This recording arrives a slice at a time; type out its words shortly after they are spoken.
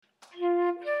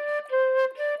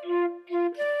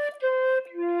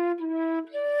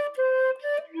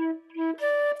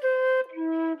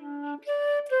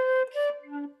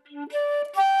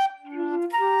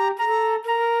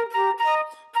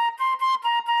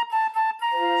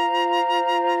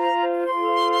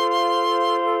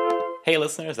Hey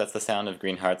listeners, that's the sound of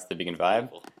Green Hearts, the Vegan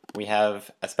Vibe. We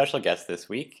have a special guest this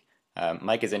week.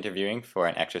 Mike is interviewing for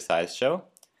an exercise show.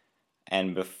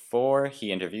 And before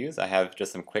he interviews, I have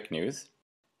just some quick news.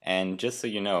 And just so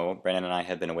you know, Brennan and I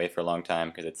have been away for a long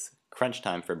time because it's crunch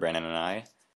time for Brennan and I,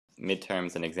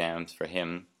 midterms and exams for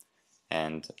him,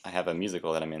 and I have a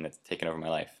musical that I'm in that's taken over my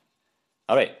life.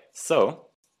 All right, so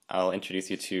I'll introduce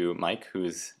you to Mike,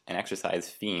 who's an exercise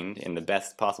fiend in the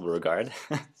best possible regard.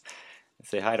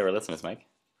 Say hi to our listeners, Mike.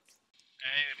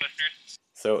 Hey, listeners.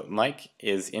 So Mike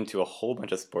is into a whole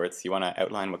bunch of sports. You want to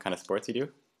outline what kind of sports you do?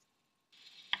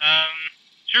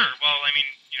 Sure. Well, I mean,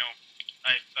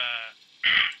 I've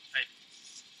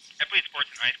I played sports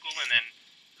in high school, and then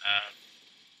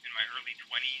in my early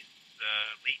 20s,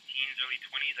 late teens, early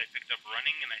 20s, I picked up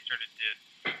running, and I started to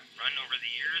run over the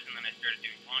years, and then I started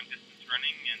doing long distance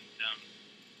running, and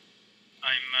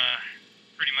I'm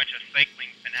pretty much a cycling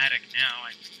fanatic now.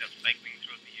 I picked up cycling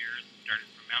throughout the years, started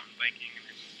from mountain biking, and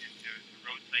then moved into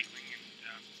road cycling,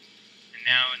 and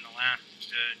now in the last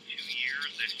 2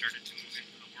 years, I started to move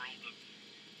into the world of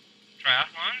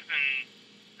triathlons, and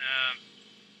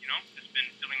just been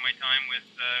filling my time with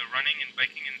running and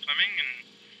biking and swimming.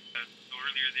 And so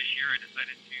earlier this year, I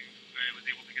was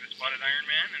able to get a spot at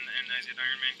Ironman, and I did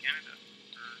Ironman Canada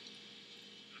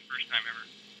for the first time ever.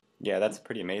 Yeah, that's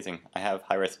pretty amazing. I have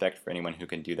high respect for anyone who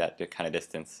can do that kind of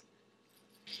distance.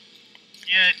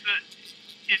 Yeah, it's just,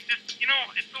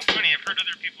 it's so funny. I've heard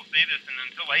other people say this, and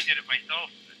until I did it myself,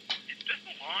 it's just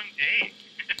a long day.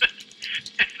 It's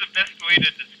the best way to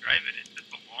describe it. It's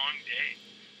just a long day,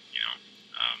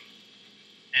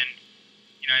 and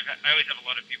I always have a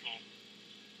lot of people,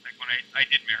 like when I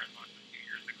did marathons a few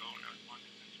years ago, and I was long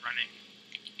distance running.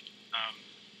 Um,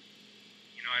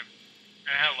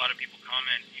 I had a lot of people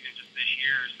comment even just this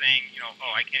year saying,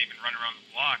 oh, I can't even run around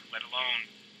the block, let alone,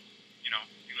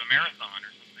 do a marathon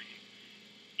or something.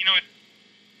 You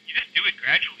just do it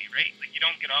gradually, right? Like, you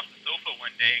don't get off the sofa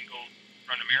one day and go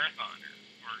run a marathon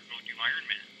or go do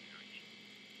Ironman.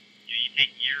 You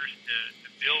take years to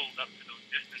build up to those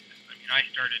distances. I mean, I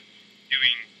started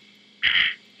doing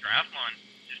triathlon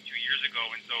just 2 years ago,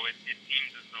 and so it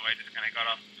seems as though I just kind of got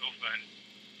off the sofa and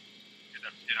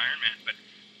did Ironman. But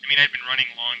I mean, I've been running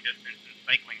long distance and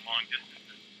cycling long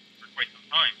distances for quite some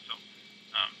time, so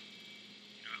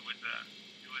it was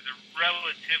a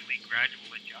relatively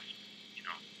gradual adjustment,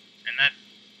 and that's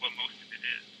what most of it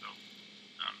is. So,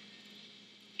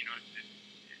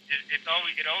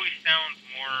 it always sounds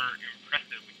more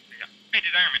impressive when you say, "I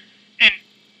did Ironman," and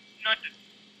not to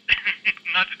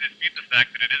not to dispute the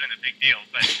fact that it isn't a big deal,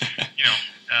 but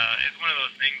it's one of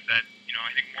those things that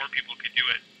I think more people could do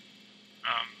it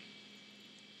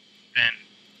than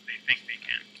they think they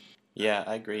can. Yeah,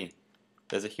 I agree.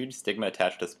 There's a huge stigma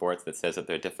attached to sports that says that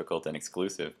they're difficult and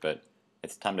exclusive, but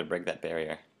it's time to break that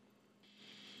barrier.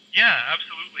 Yeah,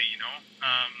 absolutely.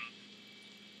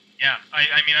 Yeah,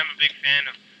 I mean, I'm a big fan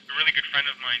of a really good friend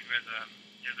of mine who has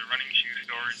a running shoe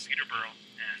store in Peterborough,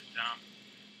 and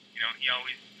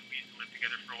we used to live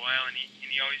together for a while, and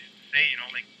he always used to say,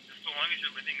 like, just so long as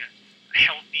you're living a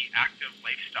healthy, active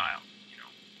lifestyle,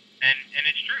 and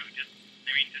it's true. Just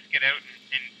get out,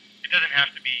 and it doesn't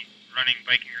have to be running,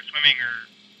 biking, or swimming, or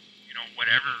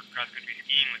whatever, cross country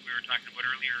skiing, like we were talking about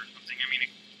earlier, or something. I mean, it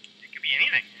could be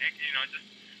anything.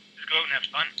 Just go out and have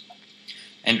fun.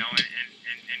 And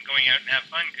And going out and have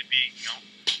fun could be,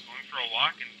 going for a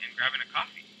walk and grabbing a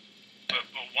coffee. But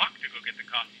walk to go get the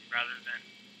coffee rather than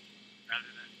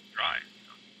drive.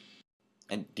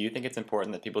 and do you think it's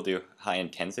important that people do high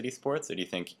intensity sports, or do you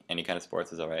think any kind of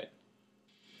sports is all right?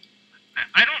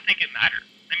 I don't think it matters.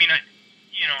 I mean, I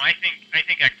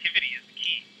think activity is the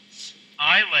key.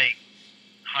 I like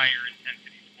higher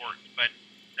intensity sports, but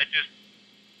that just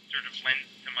sort of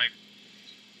lends to my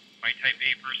type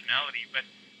A personality. But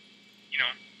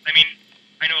I mean,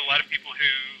 I know a lot of people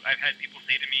who I've had people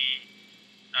say to me,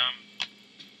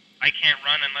 I can't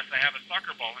run unless I have a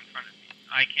soccer ball in front of me.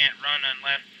 I can't run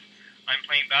unless I'm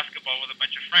playing basketball with a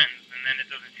bunch of friends, and then it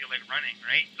doesn't feel like running,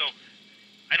 right? So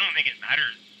I don't think it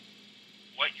matters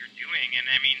what you're doing, and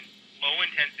I mean, low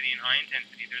intensity and high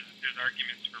intensity. There's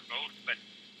arguments for both, but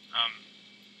I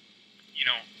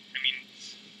mean,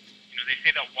 they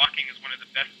say that walking is one of the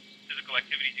best physical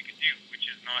activities you could do, which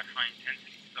is not high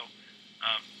intensity. So,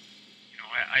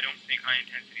 I don't think high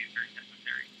intensity is very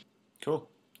necessary. Cool.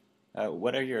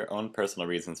 What are your own personal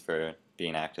reasons for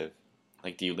being active?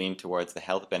 Like, do you lean towards the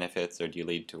health benefits, or do you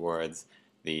lean towards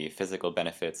the physical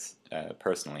benefits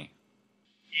personally?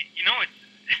 It's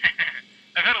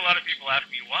I've had a lot of people ask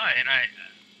me why, and I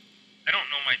don't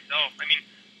know myself. I mean,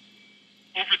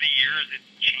 over the years,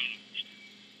 it's changed.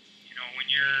 When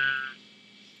you're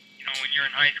when you're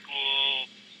in high school,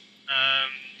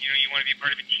 you want to be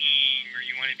part of a team or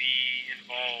you want to be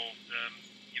involved.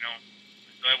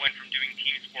 So I went from doing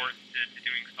team sports to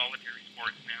doing solitary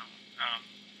sports now.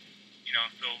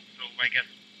 So I guess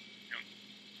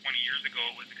 20 years ago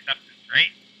it was acceptance, right?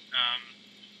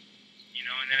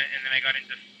 And then I got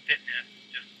into fitness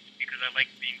just because I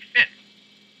liked being fit.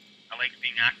 I liked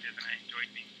being active and I enjoyed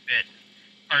being fit.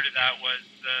 Part of that was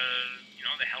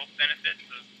the health benefits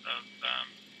of um,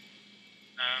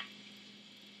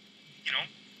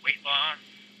 weight loss.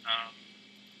 Um,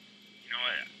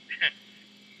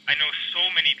 I know so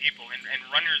many people, and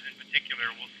runners in particular,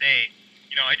 will say,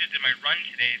 I just did my run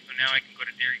today, so now I can go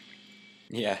to Dairy Queen,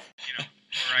 Yeah.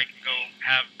 or I can go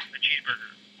have a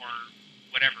cheeseburger or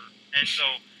whatever. And so,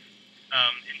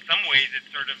 in some ways, it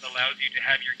sort of allows you to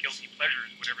have your guilty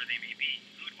pleasures, whatever they may be,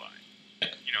 food-wise,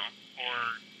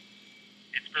 or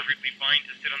it's perfectly fine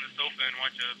to sit on the sofa and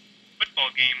watch a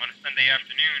football game on a Sunday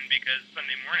afternoon because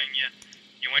Sunday morning you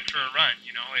went for a run.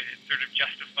 It sort of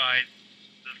justifies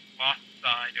the lost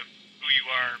side of who you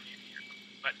are, maybe, or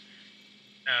something. But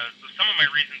so some of my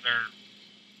reasons are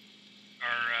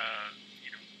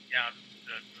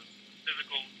the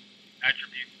physical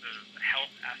attributes, the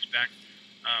health aspect.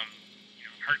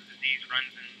 Heart disease runs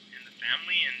in the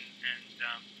family, and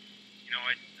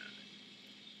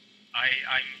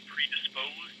I'm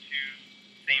predisposed to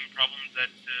the same problems that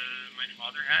my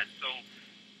father had. So,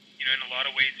 in a lot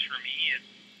of ways for me, it's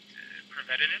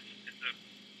preventative. It's a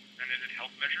preventative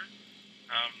health measure.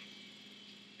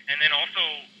 And then also,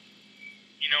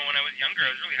 when I was younger, I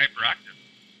was really hyperactive.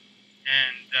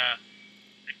 And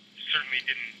it certainly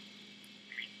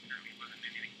wasn't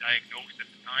anything diagnosed at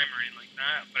the time or anything like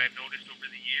that. But I've noticed over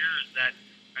the years that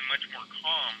I'm much more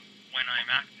calm when I'm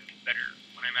active, better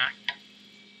when I'm active.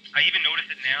 I even notice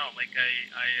it now. Like I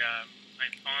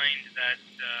find that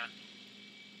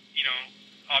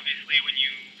obviously when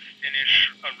you finish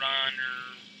a run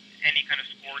or any kind of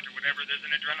sport or whatever, there's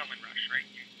an adrenaline rush, right?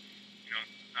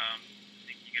 I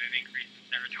think you get an increase in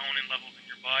serotonin levels in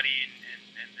your body,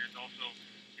 and there's also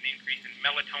an increase in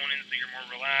melatonin, so you're more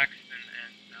relaxed, and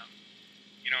then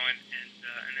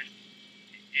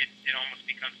it almost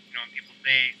becomes, people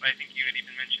say, I think you had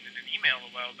even mentioned in an email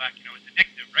a while back, it's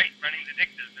addictive, right? Running's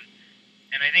addictive,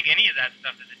 and I think any of that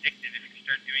stuff is addictive if you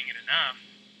start doing it enough.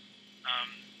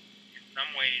 In some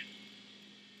ways,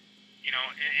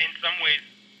 in some ways,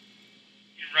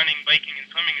 running, biking, and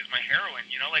swimming is my heroin.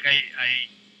 Like I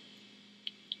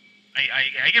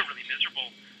get really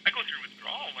miserable. I go through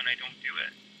withdrawal when I don't do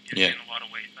it. In a lot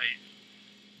of ways, I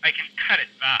can cut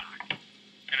it back,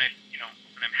 and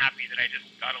and I'm happy that I just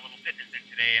got a little fitness in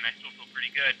today, and I still feel pretty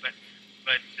good. But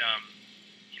I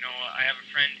have a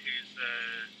friend who's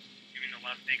doing the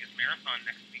Las Vegas Marathon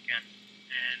next weekend,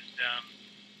 and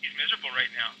he's miserable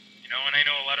right now. And I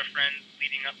know a lot of friends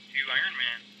leading up to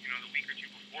Ironman. The week or two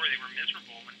before, they were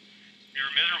miserable, and they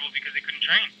were miserable because they couldn't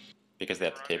train. Because they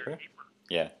have to taper?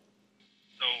 Yeah.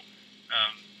 So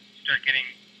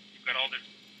you've got all this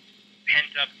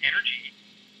pent-up energy,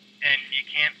 and you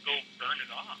can't go burn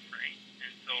it off, right?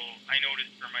 And so I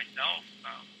noticed for myself,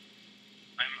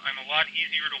 I'm a lot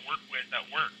easier to work with at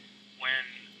work when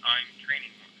I'm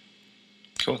training more.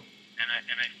 Cool. And I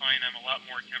find I'm a lot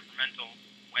more temperamental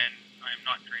when I'm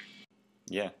not training.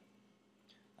 Yeah.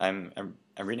 I'm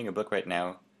reading a book right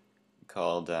now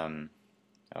called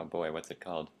what's it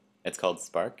called? It's called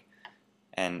Spark,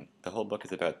 and the whole book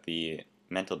is about the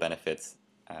mental benefits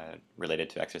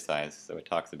related to exercise. So it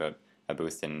talks about a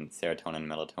boost in serotonin,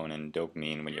 melatonin,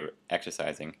 dopamine when you're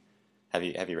exercising. Have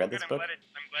you read this book? I'm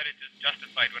glad it just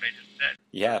justified what I just said.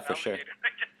 Yeah, for sure. I just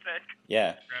said.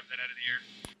 Yeah. Grab that out of the air.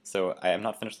 So I have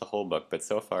not finished the whole book, but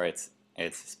so far it's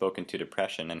spoken to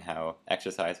depression and how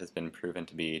exercise has been proven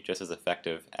to be just as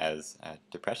effective as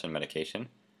depression medication.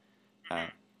 It's a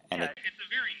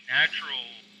very natural.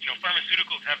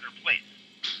 Pharmaceuticals have their place.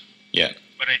 Yeah.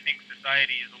 But I think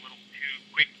society is a little too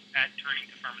quick at turning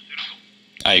to pharmaceuticals.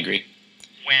 I agree.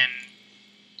 When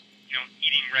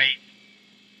eating right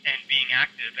and being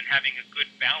active and having a good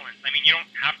balance. I mean, you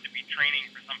don't have to be training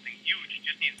for something huge. You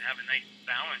just need to have a nice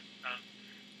balance of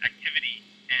activity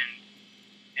and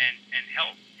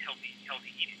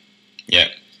healthy eating. Yeah.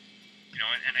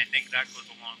 And I think that goes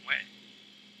a long way.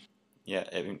 Yeah,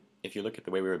 I mean, if you look at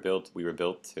the way we were built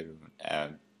to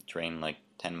train like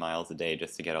 10 miles a day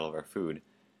just to get all of our food.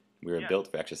 We were built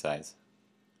for exercise.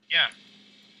 Yeah.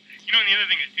 And the other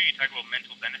thing is, too, you talk about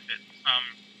mental benefits.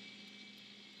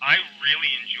 I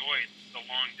really enjoyed the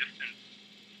long-distance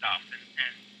stuff,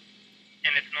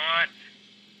 and it's not...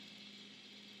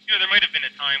 there might have been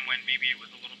a time when maybe it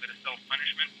was a little bit of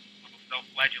self-punishment, a little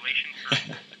self-flagellation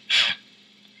for,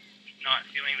 not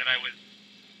feeling that I was,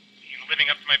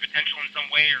 living up to my potential in some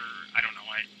way, or I don't know.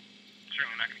 I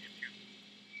certainly not going to get too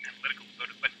analytical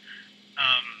about it, but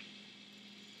um,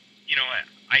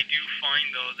 I do find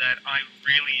though that I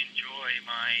really enjoy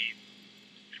my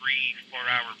 3-4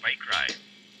 hour bike ride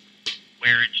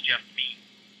where it's just me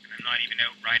and I'm not even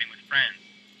out riding with friends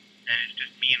and it's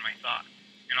just me and my thoughts.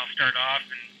 And I'll start off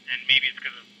and maybe it's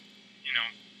because of you know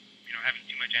having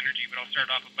too much energy, but I'll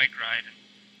start off a bike ride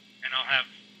and I'll have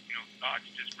thoughts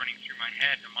just running through my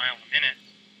head a mile a minute.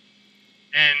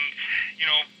 And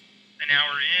an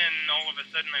hour in, all of a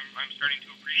sudden I'm starting to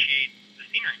appreciate the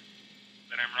scenery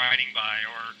that I'm riding by,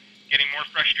 or getting more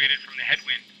frustrated from the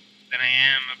headwind than I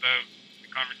am about the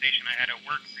conversation I had at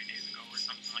work 3 days ago, or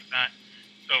something like that.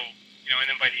 So and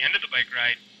then by the end of the bike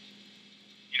ride,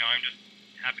 I'm just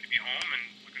happy to be home and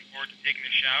looking forward to taking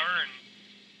a shower and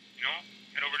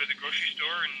head over to the grocery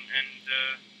store and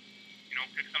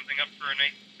pick something up for a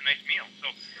nice meal. So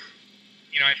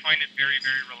I find it very,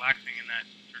 very relaxing in that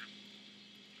sort of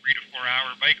 3 to 4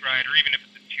 hour bike ride, or even if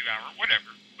it's a 2 hour,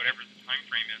 whatever the time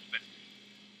frame is. But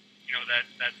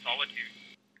that solitude.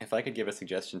 If I could give a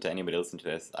suggestion to anybody listening to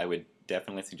this, I would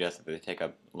definitely suggest that they take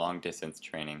up long distance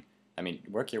training. I mean,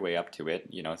 work your way up to it,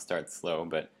 start slow,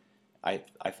 but I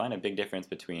find a big difference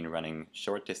between running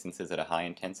short distances at a high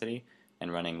intensity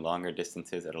and running longer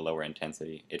distances at a lower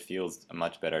intensity. It feels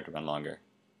much better to run longer.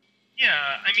 Yeah,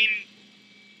 I mean,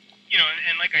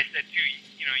 and like I said too,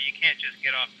 you can't just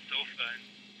get off the sofa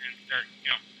and start,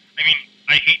 I mean,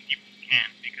 I hate people who can,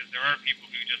 because there are people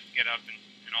who just get up and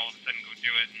all of a sudden go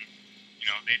do it, and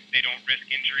they don't risk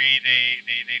injury,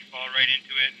 they fall right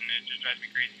into it, and it just drives me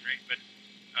crazy, right? But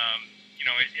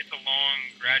it's a long,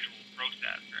 gradual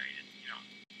process, right?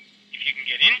 If you can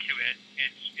get into it,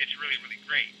 it's really, really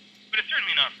great. But it's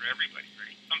certainly not for everybody,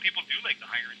 right? Some people do like the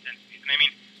higher intensities, and I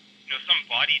mean, some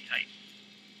body types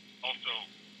also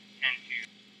tend to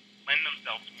lend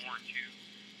themselves more to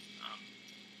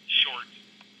short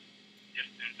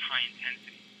distance, high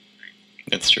intensity, right?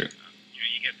 That's true.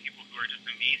 You get people who are just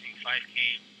amazing 5K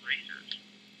racers,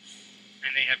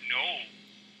 and they have no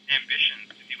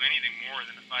ambitions to do anything more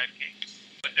than a 5K,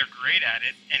 but they're great at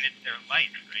it, and it's their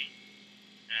life, right?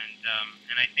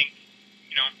 And I think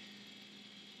you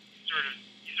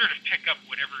sort of pick up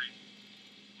whatever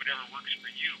works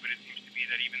for you, but it seems to be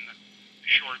that even the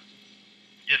short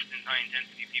distance, high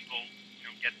intensity people,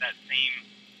 get that same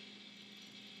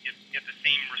get the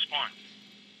same response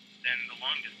than the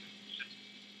long distance. It's just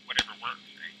whatever works,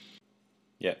 right?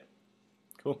 Yeah,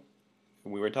 cool.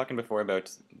 We were talking before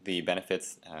about the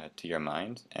benefits to your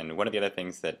mind, and one of the other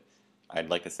things that I'd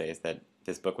like to say is that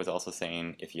this book was also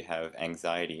saying if you have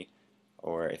anxiety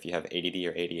or if you have ADD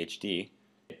or ADHD,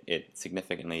 it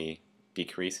significantly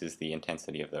decreases the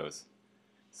intensity of those.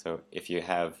 So if you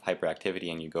have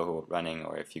hyperactivity and you go running,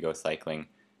 or if you go cycling,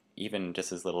 even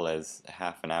just as little as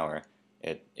half an hour,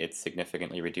 it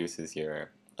significantly reduces your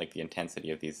the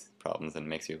intensity of these problems and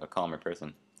makes you a calmer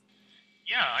person.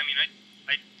 Yeah, I mean,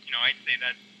 I'd say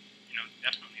that's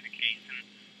definitely the case. And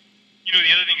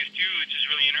the other thing is too, which is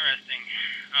really interesting.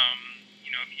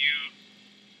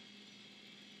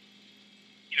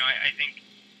 If I think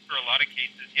for a lot of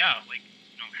cases, yeah,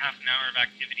 half an hour of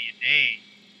activity a day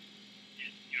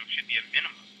is should be a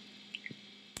minimum.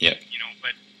 Yeah.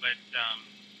 But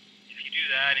if you do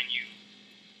that and you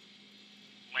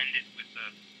blend it with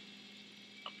a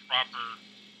proper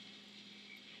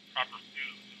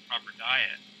food, proper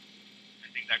diet, I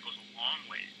think that goes a long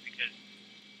way, because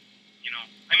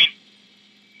I mean,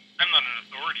 I'm not an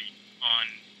authority on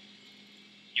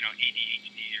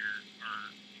ADHD or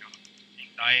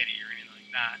anxiety or anything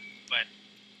like that, but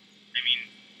I mean,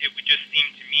 it would just seem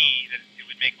to me that it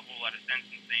would make a whole lot of sense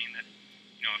in saying that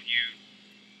if you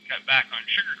cut back on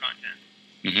sugar content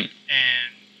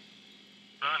and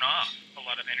burn off a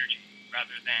lot of energy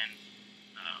rather than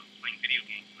playing video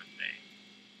games, let's say.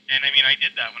 And I mean, I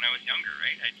did that when I was younger,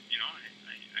 right? I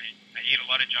ate a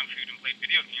lot of junk food and played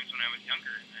video games when I was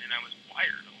younger, and I was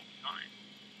wired all the time.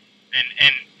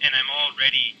 And I'm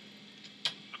already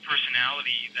a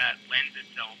personality that lends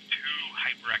itself to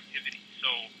hyperactivity. So,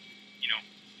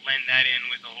 blend that in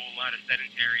with a whole lot of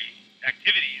sedentary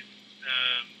activities,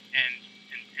 and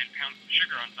pound some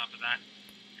sugar on top of that,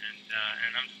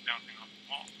 and I'm just bouncing off the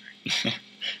wall, right?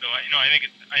 So I think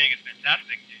it's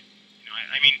fantastic.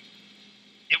 I mean,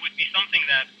 it would be something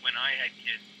that when I had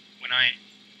kids,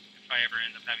 if I ever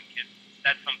end up having kids,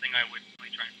 that's something I would really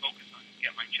try and focus on, is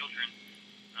get my children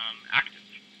active,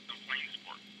 some playing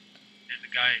sports. There's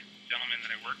a gentleman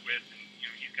that I work with, and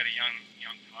he's got a young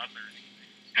toddler.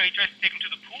 And he tries to take him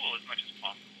to the pool as much as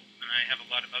possible. And I have a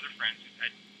lot of other friends who've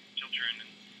had children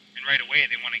and and right away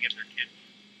they want to get their kids,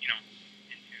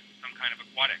 into some kind of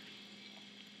aquatics,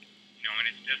 and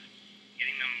it's just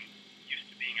getting them used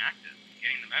to being active,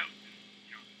 getting them out, and,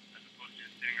 as opposed to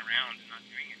just sitting around and not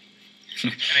doing anything.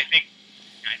 And I think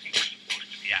we're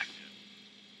supposed to be active.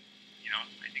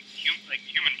 I think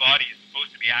human body is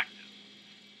supposed to be active.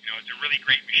 It's a really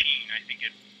great machine. I think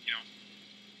it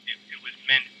was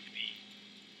meant to be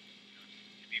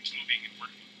moving and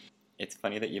working. It's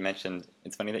funny that you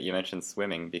mentioned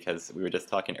swimming, because we were just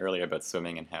talking earlier about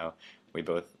swimming and how we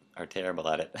both are terrible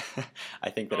at it. I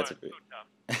think that it's so tough.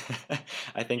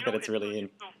 I think that it's really.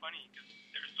 It's so funny because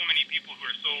there's so many people who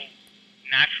are so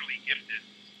naturally gifted,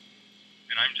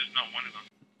 and I'm just not one of them.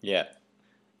 Yeah.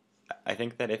 I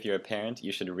think that if you're a parent,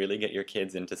 you should really get your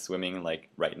kids into swimming, like,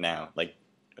 right now. Like,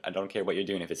 I don't care what you're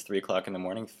doing. If it's 3 o'clock in the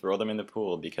morning, throw them in the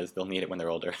pool, because they'll need it when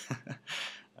they're older.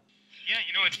 Yeah,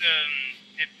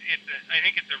 I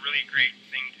think it's a really great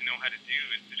thing to know how to do,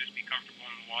 is to just be comfortable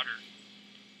in the water,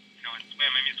 and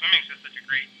swim. I mean, swimming's just such a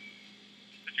great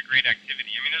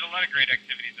activity. I mean, there's a lot of great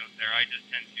activities out there. I just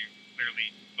tend to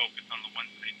clearly focus on the ones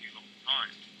that I do all the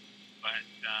time. But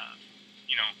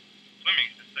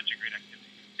swimming's just such a great activity.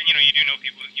 And you do know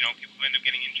people who end up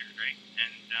getting injured, right?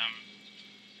 And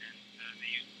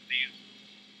they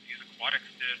use aquatics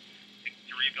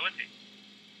to rehabilitate.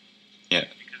 Yeah.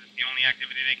 Because it's the only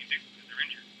activity they can do because they're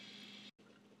injured.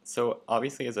 So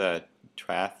obviously, as a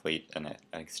triathlete, an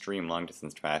extreme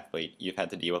long-distance triathlete, you've had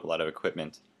to deal with a lot of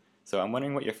equipment. So I'm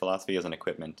wondering what your philosophy is on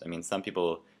equipment. I mean, some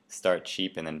people start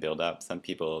cheap and then build up. Some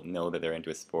people know that they're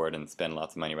into a sport and spend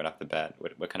lots of money right off the bat.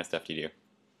 What kind of stuff do you do?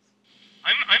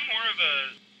 I'm more of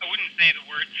I wouldn't say the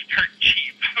word start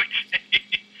cheap. I would say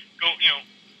go,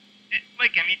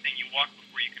 like anything, you walk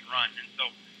before you can run. And so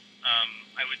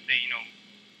I would say,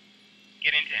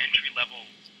 get into entry-level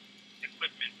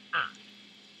equipment first.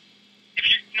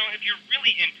 If you're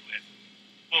really into it,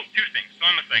 well, two things. So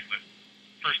I'm a cyclist,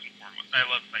 first and foremost. I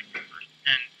love cycling first.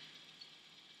 And,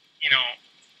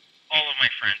 all of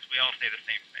my friends, we all say the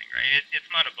same thing, right?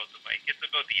 It's not about the bike. It's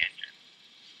about the engine,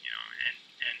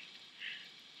 and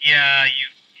yeah, you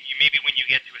maybe when you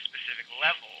get to a specific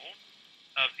level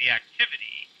of the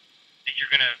activity, that you're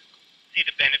going to see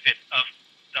the benefits of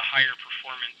the higher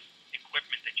performance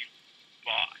equipment that you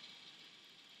bought.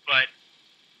 But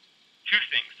two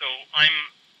things. So I'm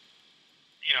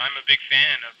a big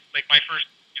fan of, like, my first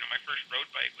road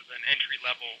bike was an entry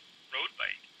level road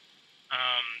bike,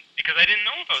 because I didn't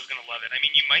know if I was going to love it. I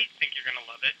mean, you might think you're going to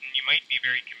love it, and you might be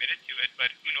very committed to it,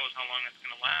 but who knows how long it's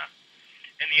going to last.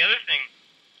 And the other thing,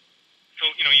 so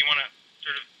you want to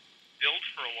sort of build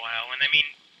for a while, and I mean,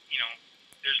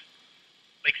 there's,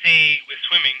 like, say with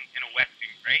swimming in a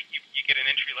wetsuit, right? You get an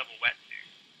entry level wetsuit,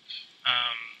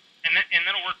 and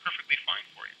that'll work perfectly fine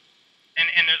for you.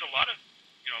 And there's a lot of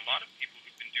people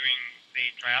who've been doing, say,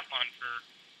 triathlon for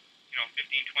 15,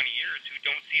 20 years who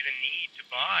don't see the need to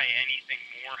buy anything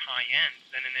more high end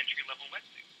than an entry level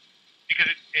wetsuit, because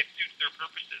it suits their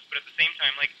purposes. But at the same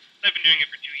time, like, I've been doing it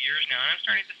for 2 years now, and I'm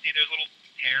starting to see there's little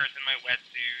tears in my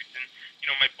wetsuit, and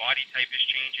my body type is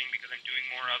changing because I'm doing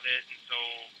more of it, and so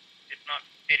it's not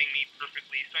fitting me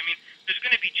perfectly. So I mean, there's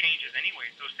going to be changes anyway.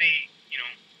 So say,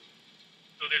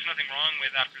 so there's nothing wrong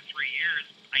with, after 3 years,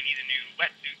 I need a new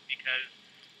wetsuit because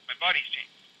my body's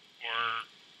changed, or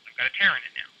I've got a tear in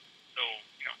it now. So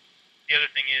the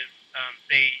other thing is,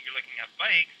 say you're looking at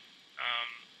bikes,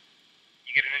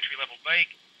 you get an entry level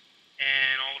bike,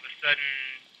 and all of a sudden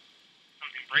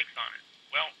something breaks on it.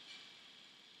 Well,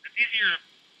 it's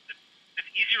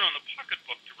easier on the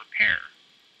pocketbook to repair,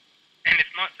 and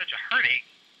it's not such a heartache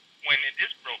when it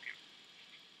is broken.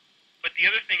 But the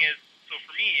other thing is, so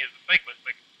for me as a cyclist,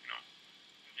 like,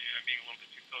 maybe I'm being a little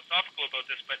bit too philosophical about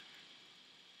this, but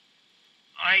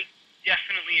I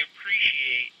definitely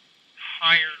appreciate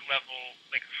higher level,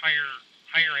 like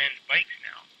higher end bikes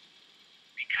now,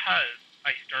 because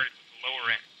I started with the lower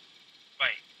end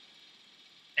bike,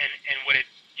 and what it,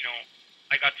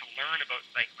 I got to learn about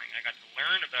cycling. I got to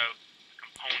learn about the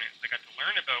components. I got to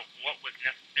learn about what was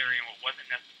necessary and what wasn't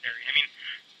necessary. I mean,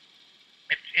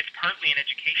 it's partly an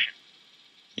education,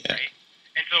 Yeah. right?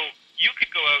 And so you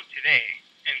could go out today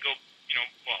and go,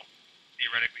 well,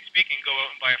 theoretically speaking, go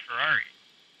out and buy a Ferrari,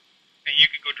 and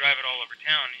you could go drive it all over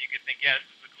town, and you could think, yeah,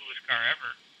 this is the coolest car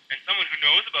ever. And someone who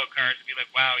knows about cars would be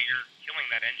like, wow, you're killing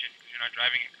that engine because you're not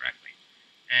driving it correctly,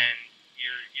 and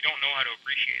you don't know how to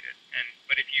appreciate it.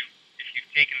 But if you've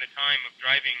taken the time of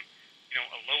driving,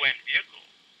 a low end vehicle,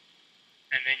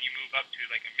 and then you move up to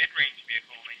like a mid range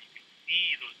vehicle, and then you can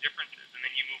see those differences, and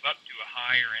then you move up to a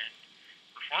higher end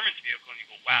performance vehicle, and you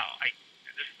go, wow,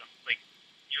 this is like,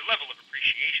 your level of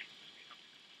appreciation is something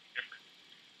completely different.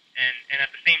 And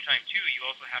at the same time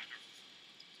have to,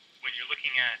 when you're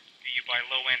looking at do you buy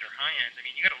low end or high end, I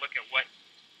mean, you got to look at what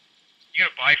you got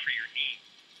to buy for your needs.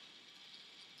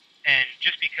 And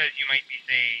just because you might be,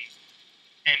 say,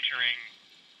 entering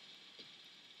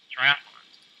triathlon,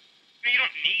 you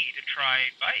don't need a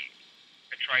tri-bike,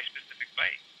 a tri-specific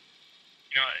bike.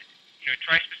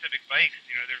 Tri-specific bikes,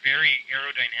 they're very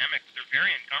aerodynamic, but they're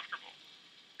very uncomfortable.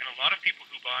 And a lot of people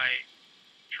who buy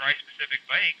tri-specific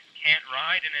bikes can't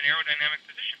ride in an aerodynamic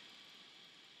position.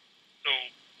 So,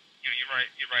 you ride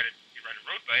a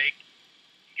road bike,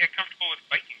 you get comfortable with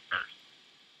biking first,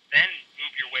 then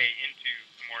move your way into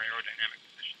a more aerodynamic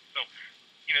position. So,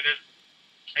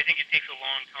 I think it takes a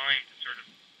long time to sort of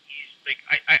ease.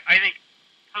 I think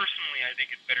personally, I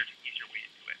think it's better to ease your way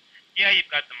into it. Yeah,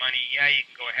 you've got the money. Yeah, you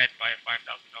can go ahead and buy a $5,000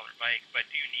 bike, but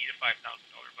do you need a $5,000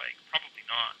 bike? Probably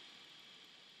not,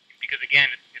 because again,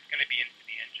 it's going to be into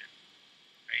the engine.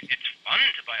 Right? It's fun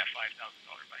to buy a $5,000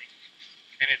 bike,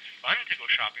 and it's fun to go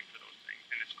shopping for those things,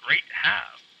 and it's great to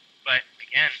have. But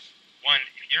again, one,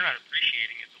 if you're not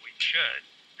appreciating it the way you should,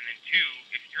 and then two,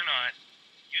 if you're not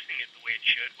using it the way it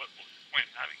should, what's the point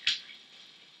of having it?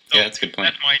 So yeah, that's a good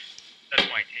point. That's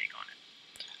my take on it.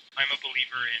 I'm a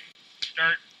believer in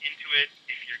start into it.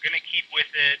 If you're going to keep with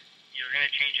it, you're going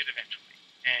to change it eventually,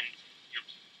 and you're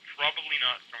probably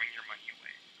not throwing your money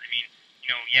away. I mean,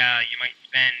 yeah, you might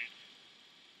spend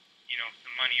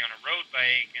some money on a road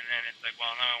bike, and then it's like,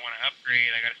 well, now I want to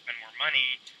upgrade. I got to spend more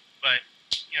money, but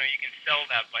you can sell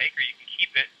that bike, or you can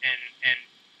keep it and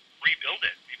rebuild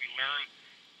it. Maybe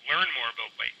learn more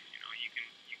about bikes. You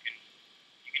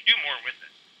can do more with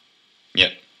it.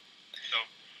 Yep. So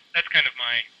that's kind of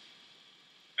my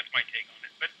take on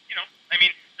it. But I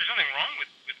mean, there's nothing wrong with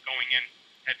going in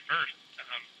head first.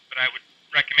 But I would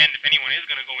recommend, if anyone is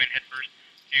going to go in head first,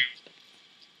 to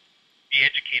be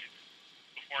educated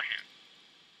beforehand.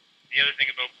 The other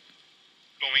thing about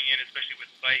going in, especially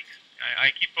with bikes,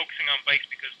 I keep focusing on bikes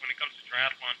because when it comes to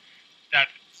triathlon,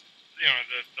 that's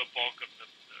the bulk of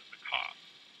the cost.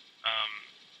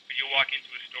 But you walk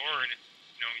into a store and it's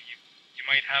you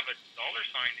might have a dollar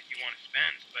sign that you want to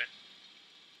spend, but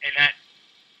and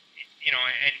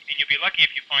you'll be lucky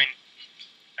if you find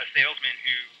a salesman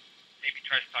who maybe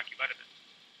tries to talk you out of it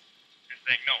and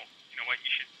saying, no, you know what, you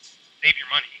should save your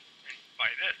money and buy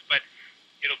this. But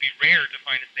it'll be rare to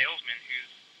find a salesman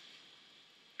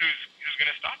who's going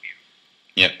to stop you.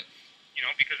 Yep.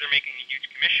 Because they're making a huge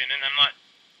commission, and I'm not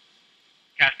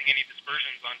casting any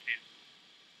dispersions onto the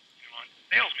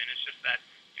salesman. It's just that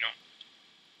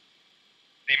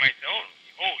they might say,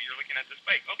 oh, you're looking at this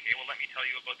bike. Okay, well, let me tell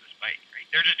you about this bike. Right?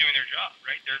 They're just doing their job,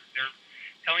 right? They're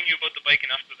telling you about the bike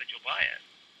enough so that you'll buy it.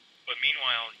 But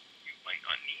meanwhile, you might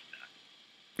not need that.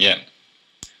 Yeah.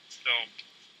 So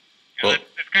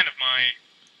that's kind of my.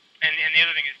 And the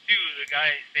other thing is too, the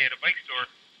guy, say at a bike store,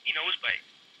 he knows bikes.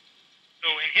 So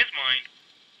in his mind,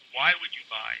 why would you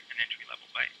buy an entry-level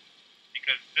bike?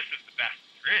 Because this is the best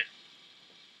there is.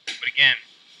 But again,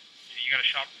 you got to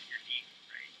shop for your needs,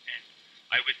 right? And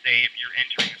I would say if you're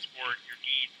entering a sport, your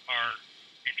needs are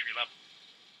entry-level.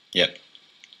 Yep.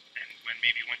 And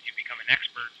maybe once you become an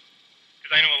expert,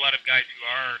 because I know a lot of guys who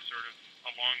are sort of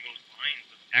along those lines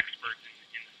of experts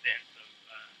in the sense of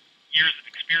years of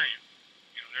experience.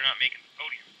 They're not making the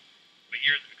podium, but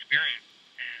years of experience,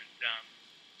 and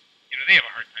they have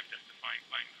a hard time justifying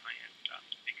buying the high-end stuff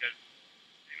because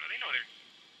they know their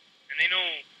needs, and they know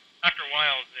after a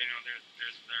while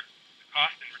there's the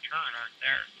cost and return aren't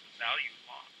there, so the value is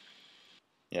lost.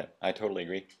 Yeah, I totally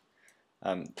agree.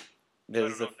 I don't know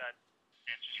if that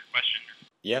answers your question.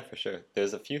 Yeah, for sure.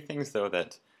 There's a few things though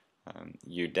that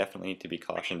you definitely need to be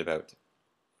cautioned about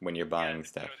when you're buying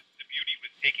stuff. The beauty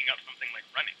with taking up something like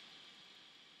running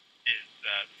is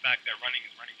the fact that running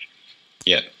is running shoes.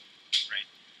 Yeah. Right?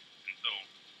 And so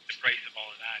the price of all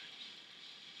of that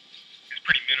is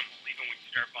pretty minimal. Even when you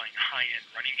start buying high-end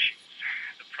running shoes,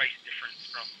 the price difference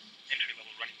from entry-level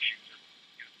running shoes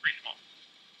is pretty small.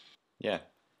 Yeah.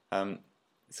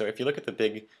 So if you look at the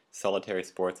big solitary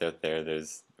sports out there,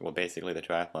 there's, well, basically the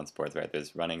triathlon sports, right?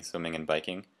 There's running, swimming, and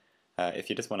biking.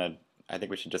 If you just want to, I think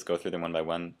we should just go through them one by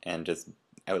one and just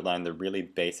outline the really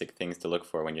basic things to look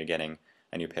for when you're getting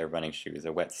a new pair of running shoes, a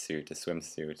wetsuit, a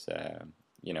swimsuit, a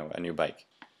new bike.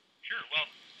 Sure. Well,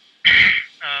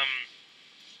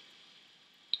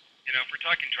 if we're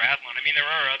talking triathlon, I mean, there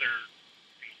are other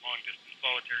long-distance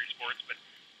solitary sports, but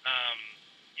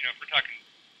if we're talking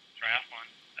triathlon,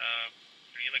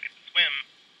 you look at the swim.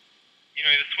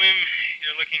 The swim,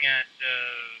 you're looking at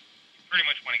you pretty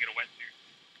much want to get a wetsuit.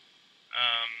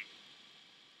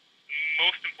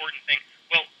 Most important thing,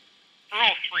 well, for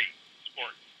all three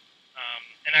sports,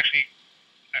 and actually,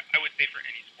 I would say for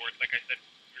any sport, like I said,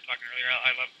 were talking earlier,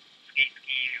 I love skiing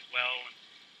as well. And,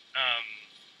 um,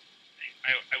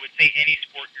 I would say any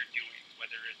sport you're doing,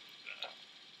 whether it's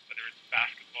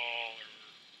basketball or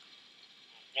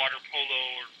water polo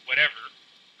or whatever,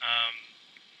 um,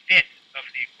 fit of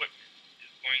the equipment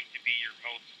is going to be your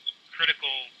most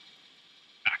critical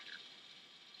factor.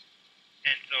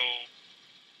 And so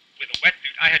with a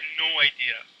wetsuit, I had no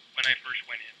idea when I first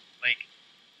went in. Like,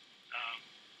 um,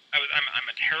 I'm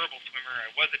a terrible swimmer. I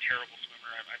was a terrible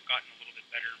swimmer. I've gotten a little bit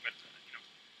better, but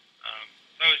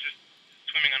so I was just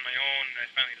swimming on my own. And I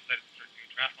finally decided to start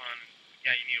doing triathlon. And,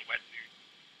 yeah, you need a wetsuit.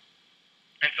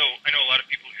 And so I know a lot of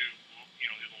people who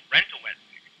will rent a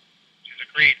wetsuit, which is a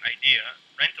great idea.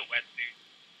 Rent a wetsuit,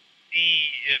 see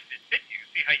if it fits you,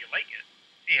 see how you like it,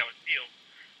 see how it feels.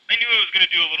 I knew I was going to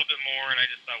do a little bit more, and I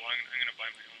just thought, well, I'm going to buy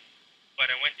my own.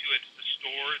 But I went to a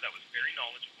store that was very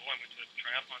knowledgeable. I went to a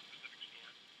triathlon specific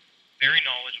store, very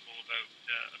knowledgeable about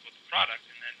the product,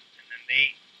 and then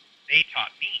they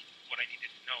taught me what I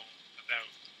needed to know about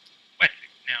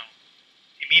wetsuits. Now,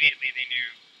 immediately they knew,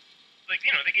 like,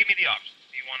 they gave me the options.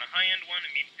 Do you want a high end one,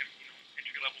 a medium,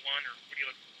 entry level one, or what do you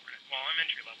look for? Well, I'm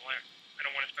entry level. I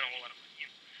don't want to spend a whole lot of money.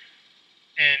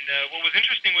 And what was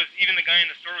interesting was even the guy in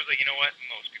the store was like, you know what?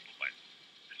 Most people buy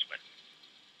this wetsuit.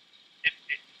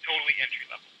 It's totally entry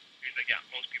level. He's like, yeah,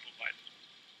 most people buy this,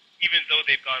 even though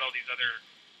they've got all these other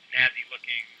snazzy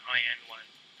looking high end ones.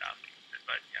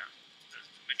 But yeah, the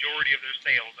majority of their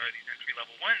sales are these entry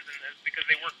level ones, and that's because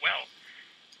they work well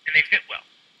and they fit well.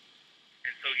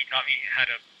 And so he taught me how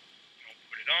to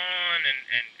put it on,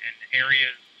 and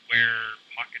areas where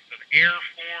pockets of air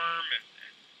form,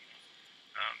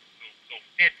 so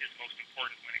fit is most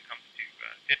important when it comes to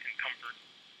fit and comfort.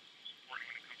 Most important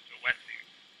when it comes to a wetsuit.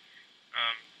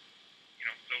 Um,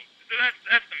 so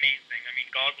that's the main thing. I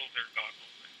mean, goggles are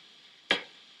goggles.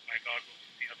 Buy goggles to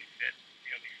see how they fit,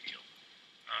 see how they feel.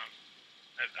 Um,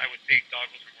 I would say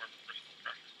goggles are more of a personal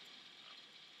preference.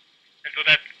 And so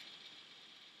that's,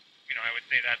 I would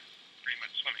say that's pretty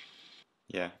much swimming.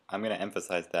 Yeah, I'm gonna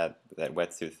emphasize that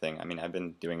wetsuit thing. I mean, I've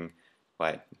been doing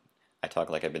what I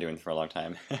talk like I've been doing for a long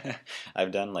time.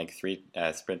 I've done like 3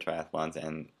 sprint triathlons,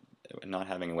 and not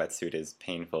having a wetsuit is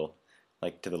painful,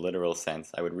 like to the literal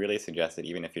sense. I would really suggest that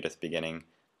even if you're just beginning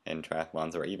in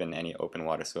triathlons or even any open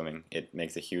water swimming, it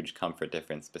makes a huge comfort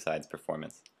difference besides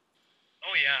performance.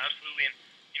 Oh yeah, absolutely.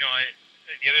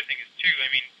 And the other thing is too. I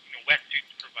mean,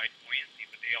 wetsuits provide buoyancy,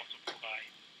 but they also provide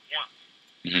warmth.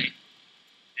 Mm-hmm. Right?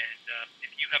 And if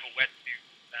you have a wetsuit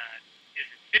that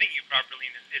isn't fitting you properly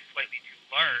and is slightly too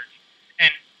large,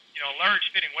 and a large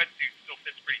fitting wetsuit still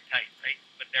fits pretty tight, right?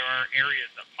 But there are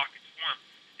areas that pockets form,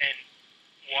 and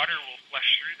water will flush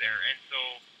through there, and so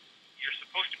you're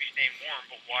supposed to be staying warm,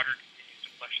 but water continues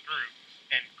to flush through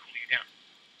and cool you down.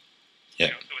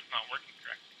 Yeah. So it's not working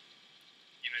correctly.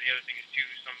 The other thing is too,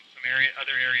 some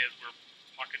other areas where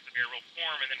pockets of air will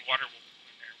form, and then water will pool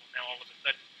in there. Well, now all of a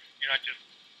sudden, you're not just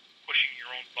pushing your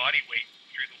own body weight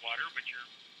through the water, but you're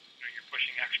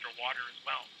pushing extra water as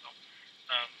well. So,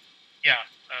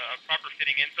 a proper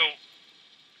fitting in. So,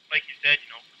 like you said,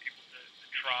 for people to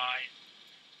try,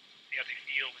 see how they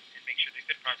feel, and make sure they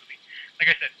fit properly. Like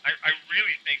I said, I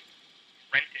really think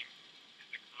renting is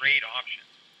a great option.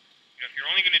 If you're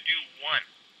only going to do one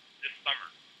this summer,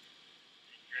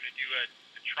 you're going to do a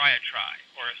try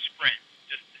or a sprint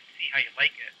just to see how you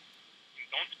like it,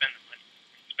 don't spend the money.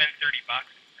 Spend $30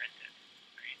 and rent it.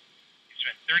 Right? You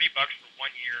spend $30 for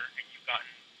 1 year, and you've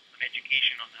gotten an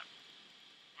education on that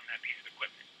piece of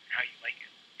equipment and how you like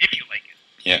it, if you like it.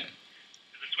 Yeah.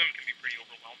 Because the swim can be pretty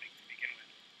overwhelming to begin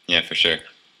with. Yeah, for sure.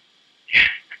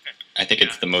 Yeah. I think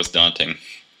it's the most daunting.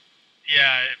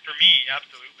 Yeah, for me,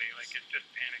 absolutely. Like, it's just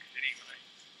panic city when I'm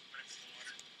in the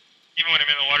water. Even when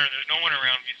I'm in the water and there's no one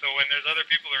around me. So when there's other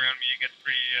people around me, it gets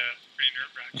pretty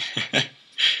nerve-wracking.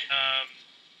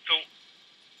 So,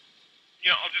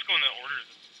 I'll just go in the order.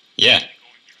 Yeah,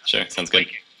 sure. Sounds good.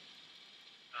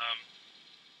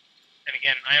 And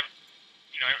again,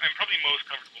 I'm probably most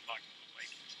comfortable talking about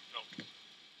biking. So,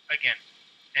 again,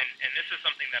 and this is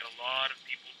something that a lot of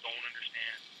people don't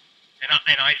understand. And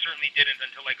I certainly didn't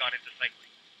until I got into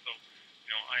cycling. So,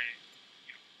 I'm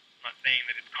not saying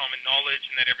that it's common knowledge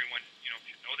and that everyone,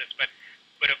 should know this, but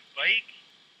a bike,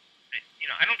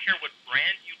 I don't care what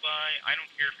brand you buy. I don't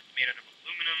care if it's made out of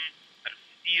aluminum, out of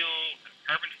steel, out of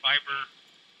carbon fiber.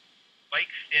 Bike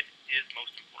fit is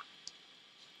most important.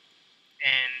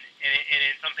 And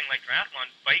in something like triathlon,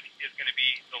 bike is going to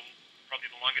be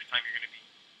probably the longest time you're going to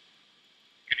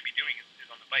be doing is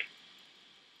on the bike.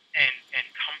 And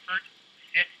comfort,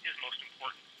 fit is most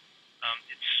important.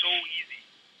 It's so easy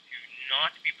to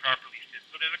not be properly fit.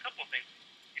 So there's a couple of things.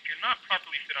 If you're not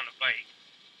properly fit on a bike,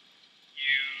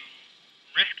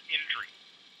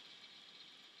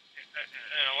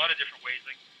 different ways.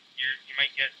 Like you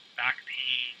might get back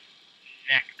pain,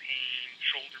 neck pain,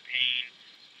 shoulder pain,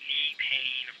 knee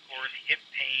pain, of course, hip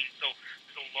pain. So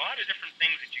there's a lot of different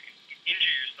things that you can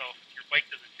injure yourself if your bike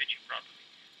doesn't fit you properly.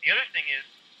 The other thing is,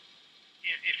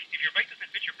 if your bike doesn't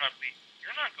fit you properly,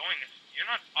 you're not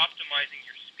optimizing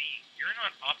your speed. You're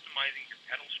not optimizing your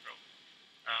pedal stroke.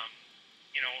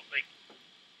 Like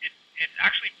it's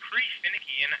actually pretty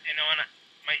finicky, and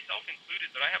myself included.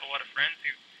 But I have a lot of friends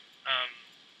who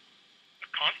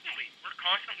we're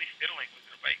constantly fiddling with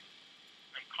their bike.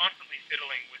 I'm constantly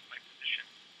fiddling with my position,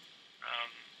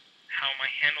 how my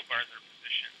handlebars are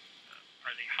positioned.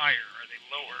 Are they higher? Are they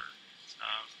lower?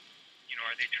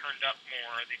 Are they turned up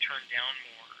more? Are they turned down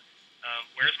more?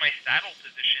 Where's my saddle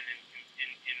position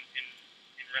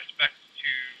in respect to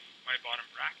my bottom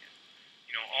bracket?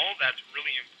 All that's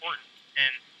really important.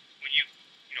 And when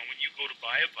you go to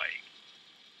buy a bike,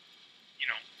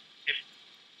 if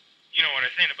what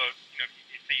I'm saying about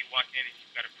say you walk in and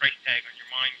you've got a price tag on your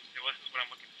mind, you say, well, this is what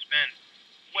I'm looking to spend.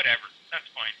 Whatever, that's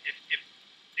fine. If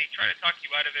they try to talk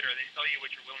you out of it or they tell you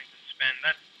what you're willing to spend,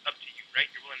 that's up to you, right?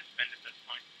 You're willing to spend it, that's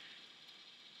fine.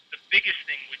 The biggest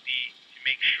thing would be to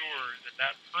make sure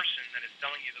that person that is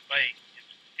selling you the bike is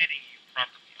fitting you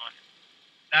properly on it.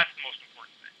 That's the most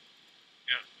important thing.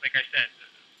 Like I said,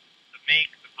 the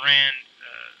make, the brand,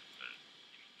 the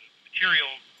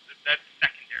materials, that's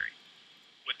secondary.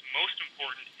 What's most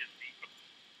important is the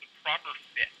proper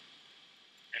fit,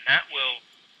 and that will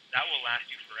last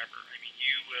you forever. I mean,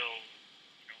 you will,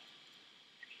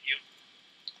 you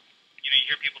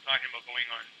hear people talking about going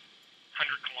on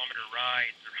 100-kilometer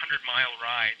rides or 100-mile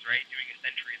rides, right? Doing a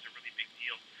century is a really big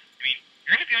deal. I mean,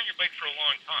 you're going to be on your bike for a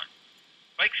long time.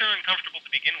 Bikes are uncomfortable to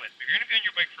begin with, but you're going to be on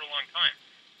your bike for a long time.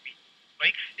 I mean,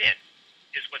 bike fit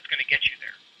is what's going to get you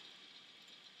there.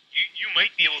 You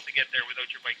might be able to get there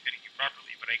without your bike fitting you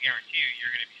properly, but I guarantee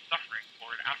you're going to be suffering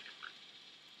for it afterwards.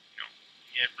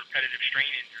 You get repetitive strain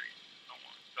injuries and so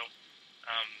on. So,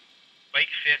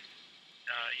 bike fit,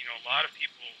 a lot of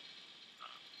people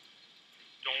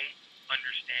don't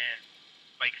understand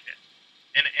bike fit.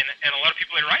 And a lot of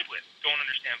people I ride with don't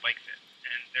understand bike fit.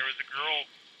 And there was a girl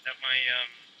at my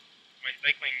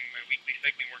weekly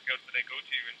cycling workouts that I go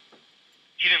to, and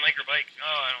she didn't like her bike.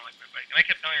 Oh, I don't like my bike. And I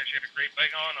kept telling her she had a great bike.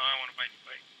 Oh, no, I want to buy a new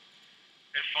bike.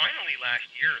 And finally last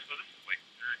year, so this is like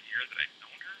the third year that I've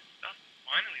known her and stuff,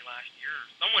 finally last year,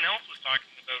 someone else was talking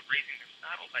about raising their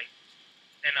saddle height.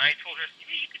 And I told her,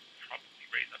 you could probably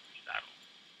raise up your saddle.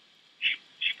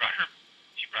 She brought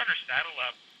her saddle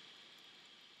up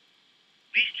at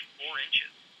least 4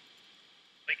 inches.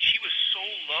 Like, she was so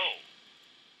low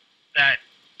that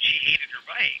she hated her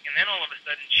bike. And then all of a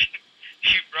sudden she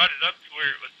brought it up to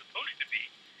where it was supposed to be.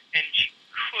 And she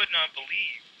could not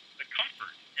believe the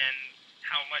comfort and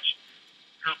how much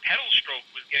her pedal stroke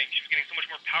was getting. She was getting so much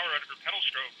more power out of her pedal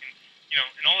stroke.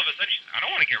 And all of a sudden she said, I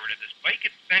don't want to get rid of this bike.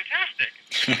 It's fantastic.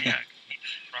 And yeah, it needs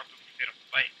to properly fit on the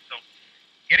bike. So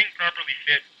getting properly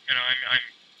fit, I'm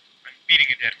beating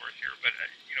a dead horse here, but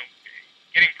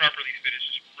getting properly fit is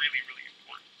just really, really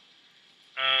important.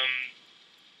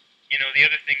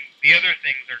 The other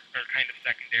things are kind of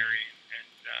secondary, and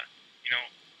you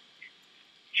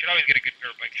should always get a good pair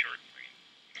of bike shorts. I mean,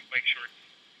 bike shorts.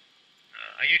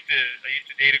 I used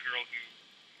to date a girl who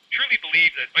truly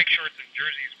believed that bike shorts and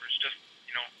jerseys was just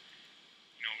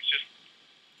it's just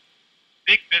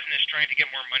big business trying to get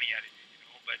more money out of you.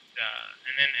 But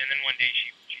and then one day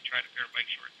she tried a pair of bike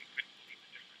shorts and couldn't believe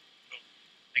the difference. So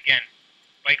again,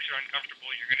 bikes are uncomfortable.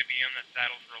 You're going to be on that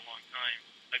saddle for a long time.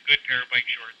 A good pair of bike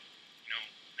shorts,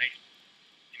 nice,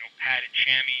 padded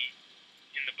chamois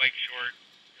in the bike short,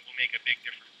 it will make a big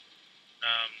difference.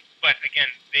 But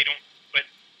again, they don't. But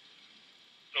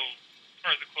so as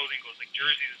far as the clothing goes, like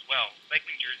jerseys as well,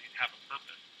 cycling jerseys have a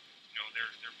purpose.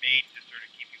 They're made to sort of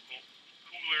keep you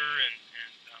cooler, and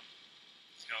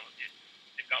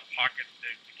they've got pockets to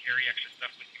carry extra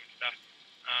stuff with you and stuff.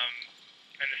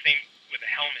 And the same with a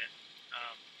helmet.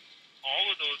 All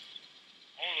of those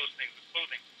things with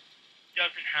clothing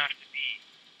doesn't have to be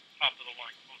top of the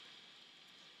line clothing.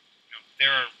 There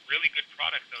are really good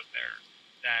products out there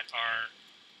that are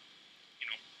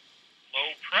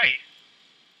low price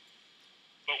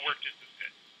but work just as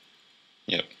good.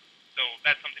 Yep. So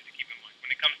that's something to keep in mind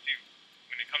when it comes to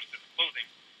the clothing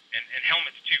and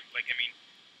helmets too. Like, I mean,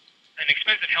 an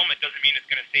expensive helmet doesn't mean it's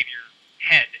going to save your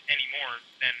head any more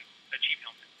than a cheap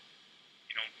helmet.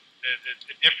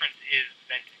 The difference is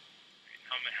venting. Right?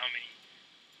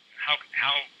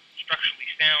 How structurally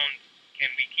sound can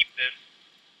we keep this,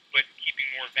 but keeping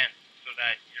more vents so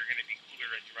that you're going to be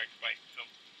cooler as you ride your bike. So,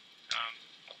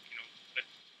 but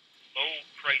low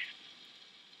priced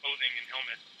clothing and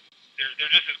helmets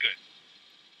they're just as good.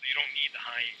 So you don't need the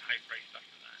high price stuff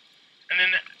for that.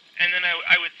 And then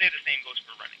I would say the same goes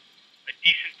for running. A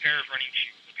decent pair of running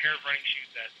shoes, a pair of running shoes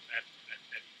that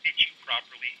fit you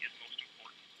properly is most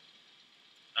important.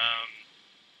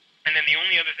 And then the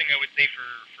only other thing I would say for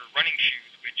running shoes,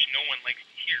 which no one likes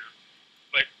to hear,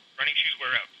 but running shoes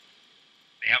wear out.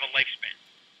 They have a lifespan,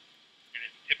 and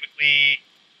it's typically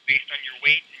based on your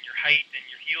weight and your height and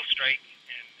your heel strike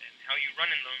and how you run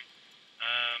in them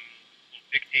will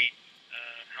dictate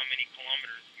how many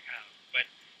kilometers you have. But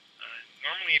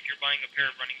normally, if you're buying a pair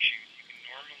of running shoes,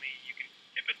 you can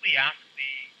typically ask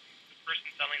the person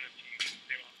selling them to you,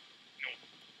 say, well,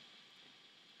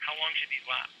 how long should these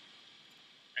last?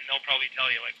 And they'll probably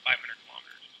tell you like 500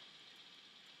 kilometers.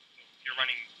 So if you're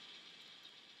running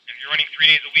 3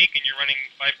 days a week and you're running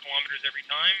 5 kilometers every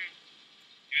time,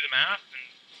 do the math, and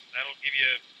that'll give you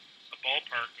a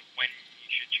ballpark of when you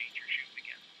should change your shoes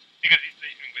again. Because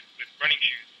with running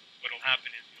shoes, what'll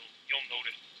happen is you'll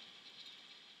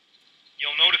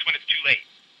notice when it's too late.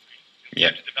 Right? You'll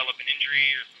start to develop an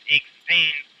injury or some aches and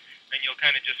pains, and you'll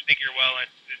kind of just figure, well,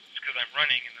 it's because I'm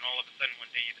running, and then all of a sudden one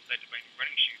day you decide to buy new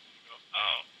running shoes, and you go,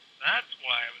 oh, that's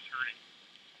why I was hurting.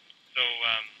 So,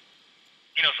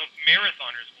 so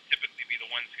marathoners will typically be the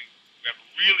ones who have a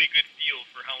really good feel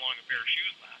for how long a pair of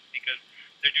shoes lasts, because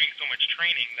they're doing so much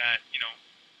training that,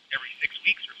 every 6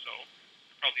 weeks or so,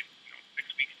 probably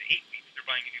 6 weeks to 8 weeks, they're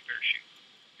buying a new pair of shoes.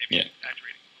 Maybe I'm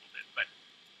exaggerating a little bit, but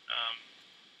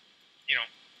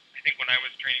I think when I was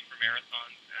training for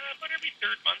marathons, about every 3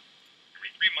 months,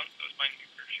 I was buying a new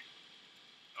pair of shoes.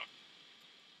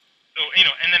 So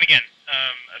and then again,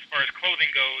 as far as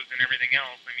clothing goes and everything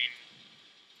else, I mean,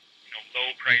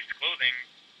 low-priced clothing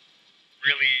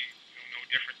really no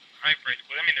different than high-priced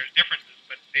clothing. I mean, there's differences,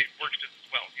 but it works just as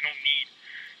well. You don't need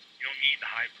the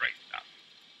high-priced stuff.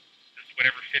 Just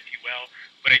whatever fits you well.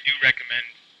 But I do recommend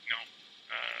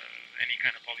any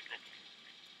kind of polypropylene.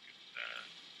 Just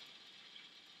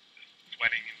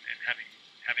sweating and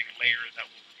having a layer that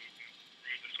will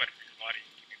remove the sweat from your body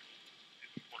and keep you cool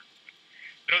is important.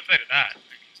 But outside of that, I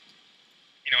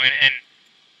mean,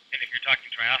 and if you're talking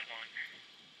triathlon,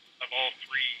 of all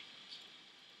 3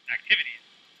 activities,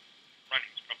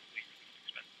 running is probably the most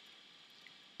expensive.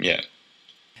 Yeah.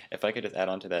 If I could just add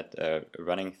on to that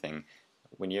running thing,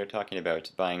 when you're talking about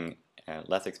buying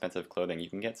less expensive clothing, you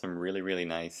can get some really, really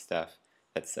nice stuff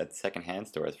that's at secondhand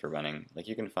stores for running. Like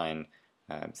you can find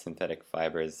synthetic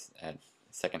fibers at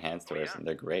secondhand stores, and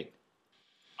they're great.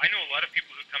 I know a lot of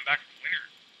people who come back from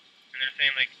Winners, and they're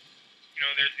saying like,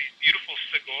 there's these beautiful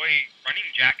Segoy running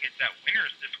jackets at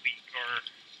Winners this week, or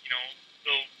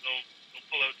they'll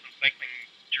pull out some cycling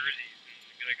jerseys and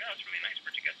be like, oh, it's really nice.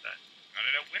 Where'd you get that? Got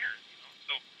it at Winners.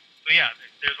 So yeah,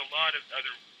 there's a lot of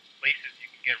other places you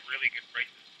can get really good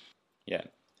prices. Yeah,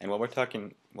 and while we're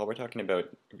talking about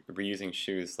reusing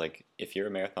shoes, like if you're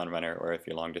a marathon runner or if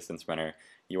you're a long distance runner,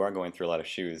 you are going through a lot of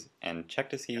shoes, and check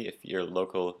to see if your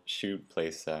local shoe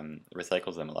place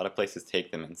recycles them. A lot of places take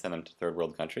them and send them to third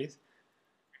world countries.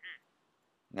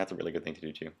 And that's a really good thing to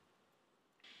do too.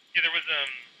 Yeah, there was a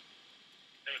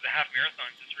half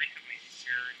marathon just recently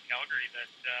here in Calgary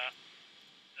that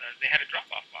they had a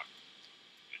drop-off box.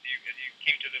 As you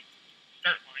came to the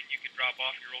start line, you could drop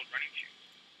off your old running shoes,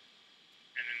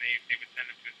 and then they would send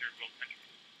them to a third world country.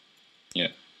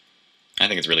 Yeah, I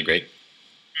think it's really great.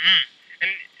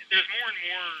 And there's more and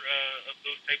more of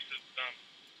those types of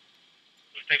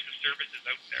services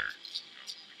out there.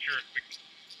 I'm sure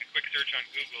a quick search on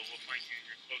Google will find you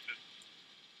your closest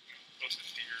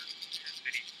to your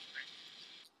city. Right?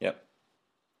 Yep.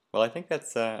 Well, I think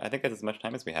that's as much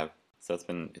time as we have. So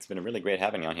it's been really great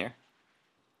having you on here.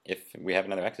 If we have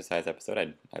another exercise episode,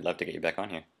 I'd love to get you back on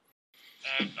here.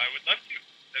 I would love to.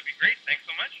 That'd be great. Thanks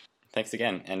so much. Thanks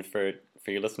again. And for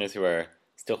your listeners who are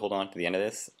still holding on to the end of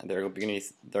this, there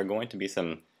are going to be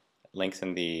some links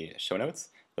in the show notes.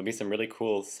 There'll be some really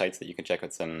cool sites that you can check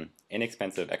out, some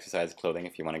inexpensive exercise clothing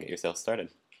if you want to get yourself started.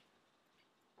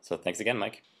 So thanks again,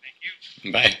 Mike. Thank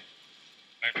you. Bye.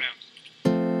 Bye for now.